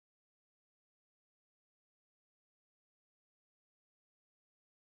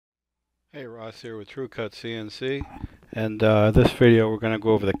Hey, Ross here with TrucutCNC, and this video we're going to go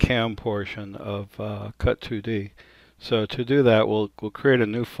over the CAM portion of Cut2D. So to do that, we'll create a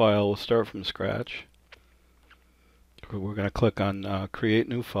new file. We'll start from scratch. We're going to click on Create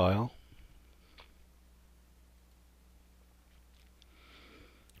New File.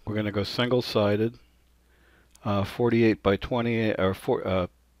 We're going to go single-sided, 48 by 28 or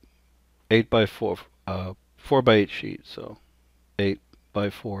 8 by 4, 4 by 8 sheet. So 8 by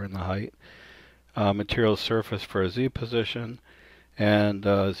 4 in the height. Material surface for a Z position, and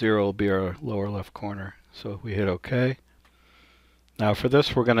 0 will be our lower left corner. So we hit OK. Now for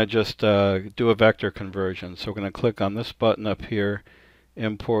this we're going to just do a vector conversion. So we're going to click on this button up here,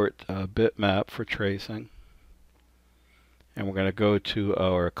 import bitmap for tracing. And we're going to go to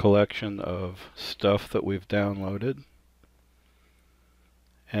our collection of stuff that we've downloaded.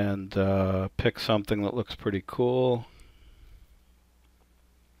 And pick something that looks pretty cool.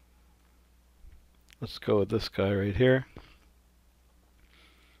 Let's go with this guy right here.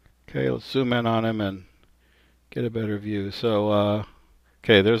 Okay, let's zoom in on him and get a better view. So,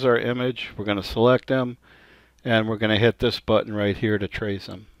 okay, there's our image. We're going to select him, and we're going to hit this button right here to trace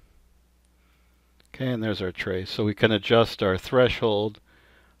him. Okay, and there's our trace. So we can adjust our threshold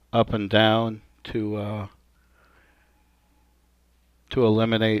up and down to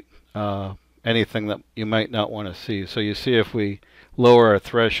eliminate anything that you might not want to see. So you see if we lower our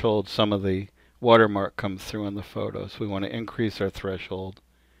threshold, some of the watermark comes through in the photo. So we want to increase our threshold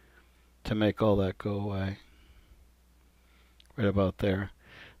to make all that go away. Right about there.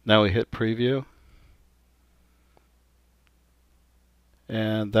 Now we hit preview.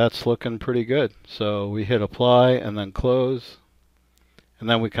 And that's looking pretty good. So we hit apply and then close. And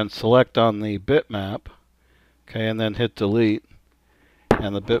then we can select on the bitmap. Okay, and then hit delete.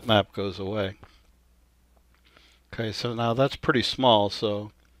 And the bitmap goes away. Okay, so now that's pretty small.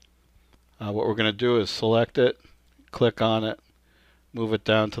 So what we're going to do is select it, click on it, move it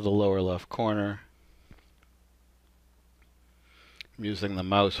down to the lower left corner. I'm using the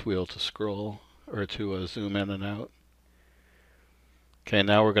mouse wheel to scroll or to zoom in and out. Okay,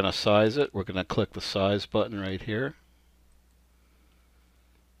 now we're going to size it. We're going to click the size button right here.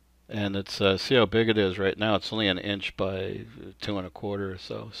 And it's see how big it is right now. It's only 1 inch by 2 1/4 or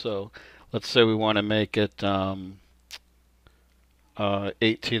so. So let's say we want to make it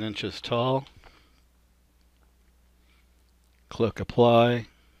 18 inches tall. Click apply.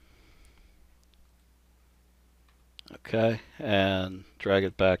 Okay, and drag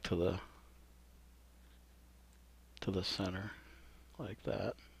it back to the center like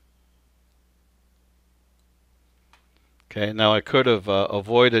that. Okay, now I could have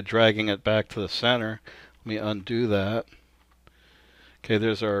avoided dragging it back to the center. Let me undo that. Okay,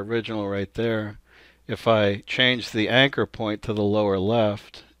 there's our original right there. If I change the anchor point to the lower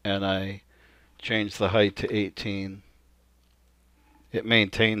left and I change the height to 18, it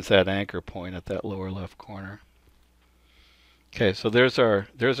maintains that anchor point at that lower left corner. Okay, so there's our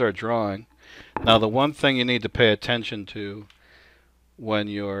drawing. Now the one thing you need to pay attention to when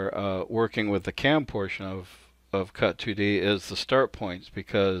you're working with the CAM portion of Cut2D is the start points,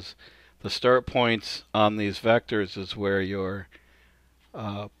 because the start points on these vectors is where your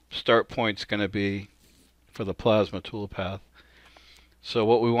start point's going to be for the plasma toolpath. So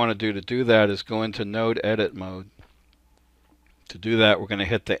what we want to do that is go into node edit mode. To do that, we're going to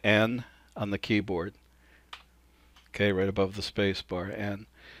hit the N on the keyboard. Okay, right above the space bar. And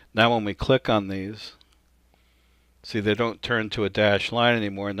now when we click on these, see, they don't turn to a dashed line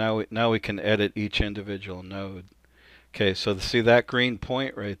anymore. Now we can edit each individual node. Okay, so see that green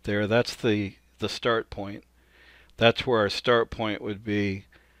point right there, that's the start point. That's where our start point would be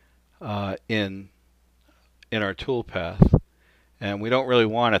in our toolpath. And we don't really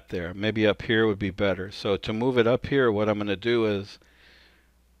want it there. Maybe up here would be better. So to move it up here, what I'm going to do is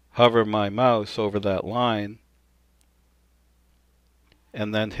hover my mouse over that line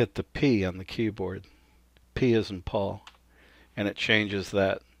and then hit the P on the keyboard. P as in Paul. And it changes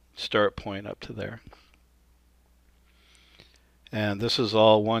that start point up to there. And this is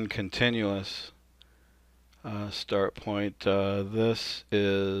all one continuous start point. This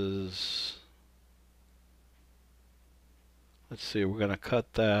is, let's see, we're going to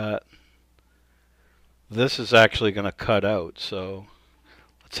cut that. This is actually going to cut out. So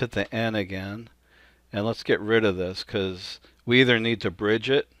let's hit the N again. And let's get rid of this, because we either need to bridge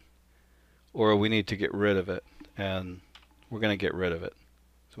it or we need to get rid of it. And we're going to get rid of it,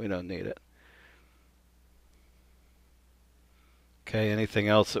 so we don't need it. Okay, anything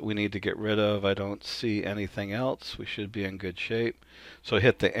else that we need to get rid of? I don't see anything else. We should be in good shape. So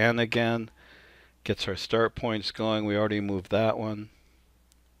hit the N again. Gets our start points going. We already moved that one.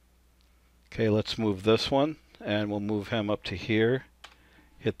 Okay, let's move this one, and we'll move him up to here.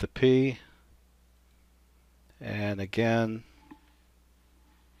 Hit the P, and again,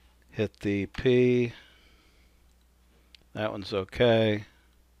 hit the P. That one's okay.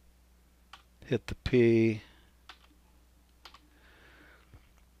 Hit the P.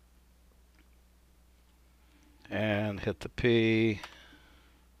 And hit the P.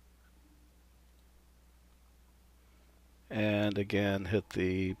 And again, hit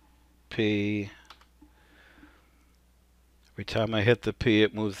the P. Every time I hit the P,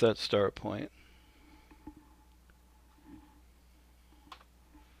 it moves that start point.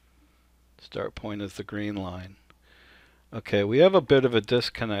 Start point is the green line. Okay, we have a bit of a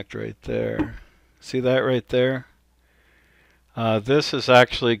disconnect right there. See that right there? This is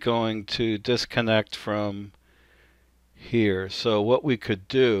actually going to disconnect from here. So what we could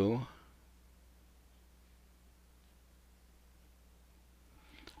do,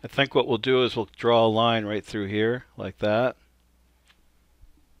 I think what we'll do is we'll draw a line right through here, like that.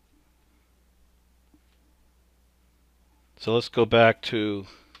 So let's go back to,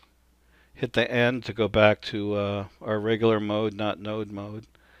 hit the N to go back to our regular mode, not node mode.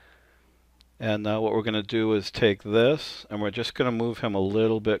 And now what we're going to do is take this, and we're just going to move him a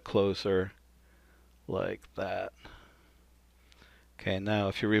little bit closer, like that. Okay, now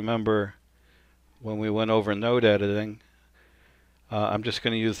if you remember when we went over node editing, I'm just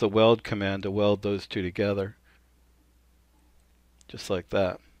going to use the weld command to weld those two together. Just like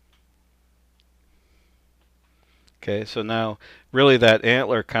that. Okay, so now really that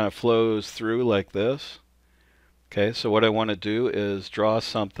antler kind of flows through like this. Okay, so what I want to do is draw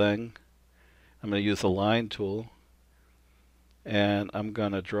something. I'm going to use the line tool, and I'm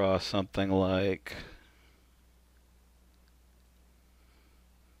going to draw something like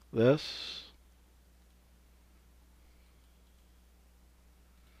this.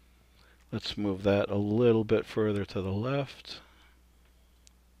 Let's move that a little bit further to the left,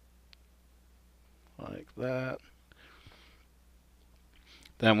 like that.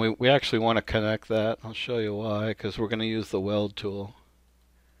 Then we actually want to connect that. I'll show you why, because we're going to use the weld tool.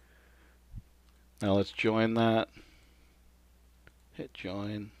 Now let's join that. Hit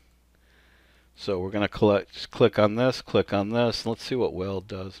join. So we're going to click on this, and let's see what weld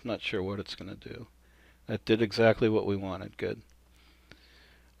does. I'm not sure what it's going to do. That did exactly what we wanted. Good.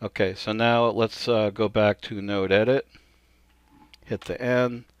 Okay, so now let's go back to node edit. Hit the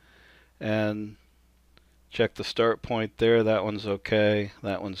N, and check the start point there. That one's okay.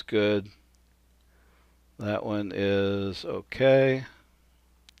 That one's good. That one is okay.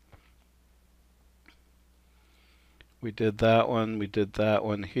 We did that one. We did that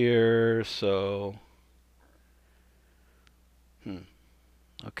one here. So,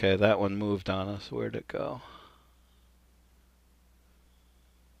 okay, that one moved on us. Where'd it go?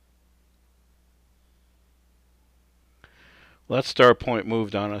 Well, that start point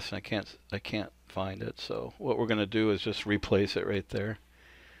moved on us, and I can't find it. So what we're going to do is just replace it right there.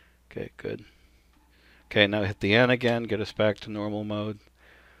 Okay, good. Okay, now hit the N again, get us back to normal mode.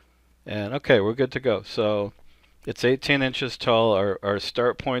 And okay, we're good to go. So it's 18 inches tall. Our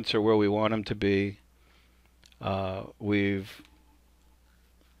start points are where we want them to be. We've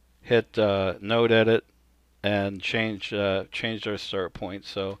hit node edit and changed our start point.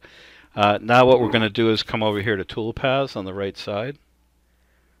 So now what we're going to do is come over here to tool paths on the right side.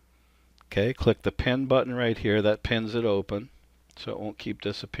 Okay, click the pin button right here. That pins it open, so it won't keep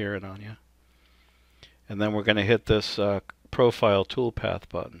disappearing on you. And then we're going to hit this profile toolpath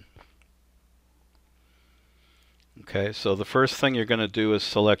button. Okay, so the first thing you're going to do is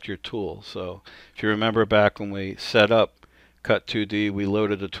select your tool. So if you remember back when we set up Cut2D, we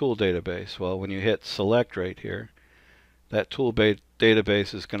loaded a tool database. Well, when you hit select right here, that tool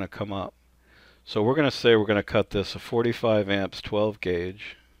database is going to come up. So we're going to say we're going to cut this a 45 amps 12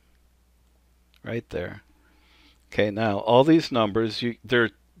 gauge right there. Okay, now all these numbers,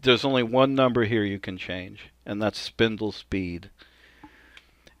 there's only one number here you can change, and that's spindle speed.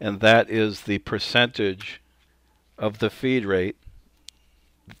 And that is the percentage of the feed rate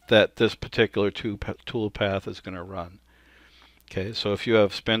that this particular tool path is going to run. Okay, so if you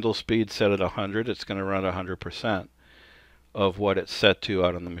have spindle speed set at 100, it's going to run 100% of what it's set to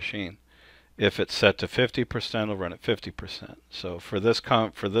out on the machine. If it's set to 50%, it'll run at 50%. So for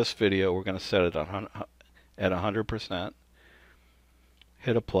this video, we're going to set it at 100%.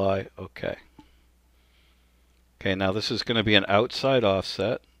 Hit apply. Okay. Okay, now this is going to be an outside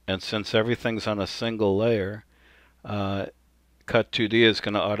offset, and since everything's on a single layer, Cut2D is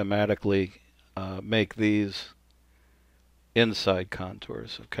going to automatically make these inside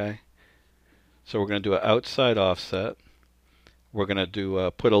contours. Okay. So we're going to do an outside offset. We're going to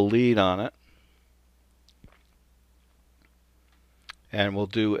do put a lead on it. And we'll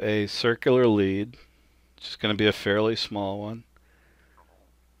do a circular lead. It's just going to be a fairly small one.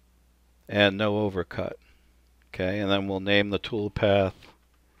 And no overcut. Okay, and then we'll name the toolpath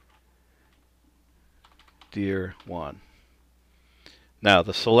Deer 1. Now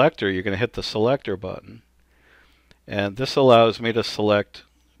the selector, you're going to hit the selector button. And this allows me to select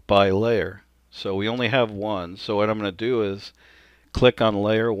by layer. So we only have one. So what I'm going to do is click on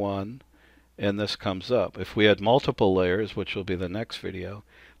layer 1 and this comes up. If we had multiple layers, which will be the next video,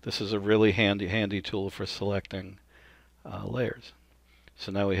 this is a really handy tool for selecting layers.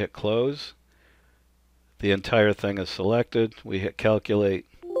 So now we hit close. The entire thing is selected. We hit calculate.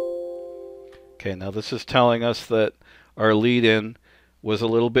 Okay, now this is telling us that our lead in was a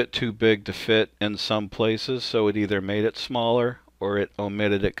little bit too big to fit in some places, so it either made it smaller or it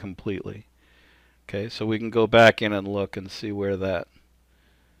omitted it completely. Okay, so we can go back in and look and see where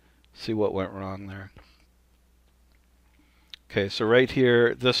see what went wrong there. Okay, so right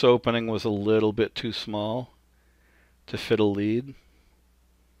here, this opening was a little bit too small to fit a lead.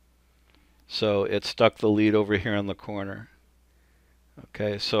 So it stuck the lead over here in the corner.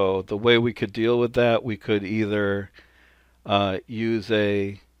 Okay, so the way we could deal with that, we could either use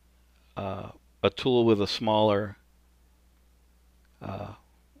a tool with a smaller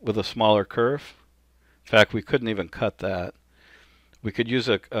kerf. In fact, we couldn't even cut that. We could use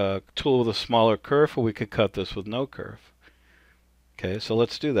a tool with a smaller kerf, or we could cut this with no kerf. Okay, so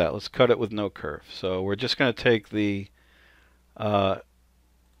let's do that. Let's cut it with no kerf. So we're just going to take the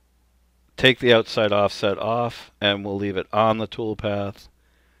outside offset off, and we'll leave it on the toolpath.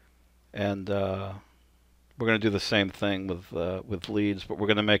 And we're going to do the same thing with leads, but we're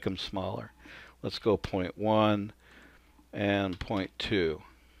going to make them smaller. Let's go 0.1 and 0.2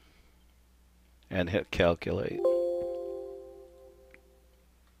 and hit calculate.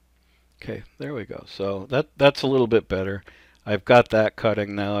 Okay, there we go. So that's a little bit better. I've got that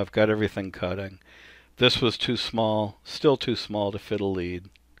cutting now. I've got everything cutting. This was too small, still too small to fit a lead.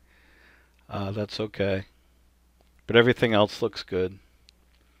 That's okay. But everything else looks good.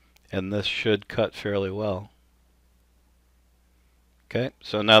 And this should cut fairly well. Okay,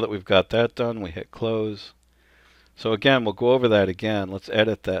 so now that we've got that done, we hit close. So again, we'll go over that again. Let's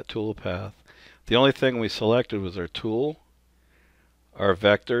edit that toolpath. The only thing we selected was our tool, our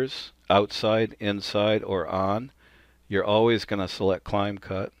vectors, outside, inside, or on. You're always going to select climb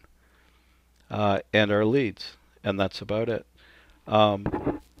cut. And our leads. And that's about it.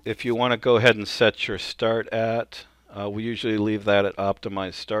 If you want to go ahead and set your start at, we usually leave that at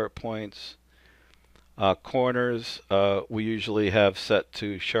optimized start points. Corners, we usually have set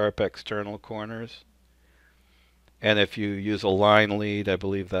to sharp external corners. And if you use a line lead, I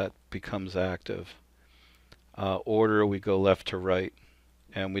believe that becomes active. Order, we go left to right,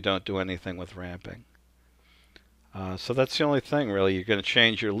 and we don't do anything with ramping. So that's the only thing, really. You're going to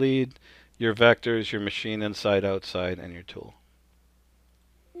change your lead, your vectors, your machine inside, outside, and your tool.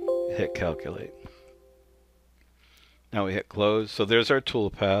 Hit calculate. Now we hit close. So there's our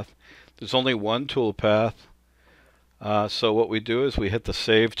toolpath. There's only one toolpath. So what we do is we hit the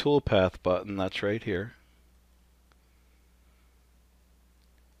Save Toolpath button. That's right here.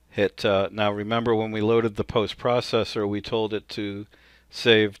 Hit. Now remember when we loaded the post processor, we told it to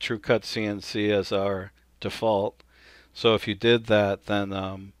save TrucutCNC as our default. So if you did that,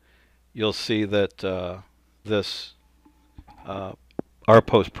 then you'll see that our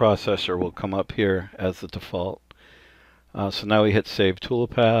post processor will come up here as the default. So now we hit Save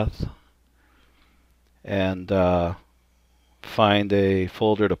Toolpath and find a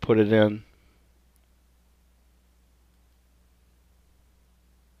folder to put it in.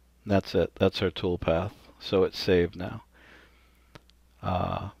 That's it. That's our toolpath. So it's saved now.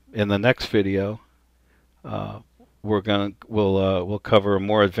 In the next video, we'll cover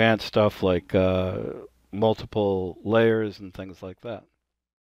more advanced stuff like multiple layers and things like that.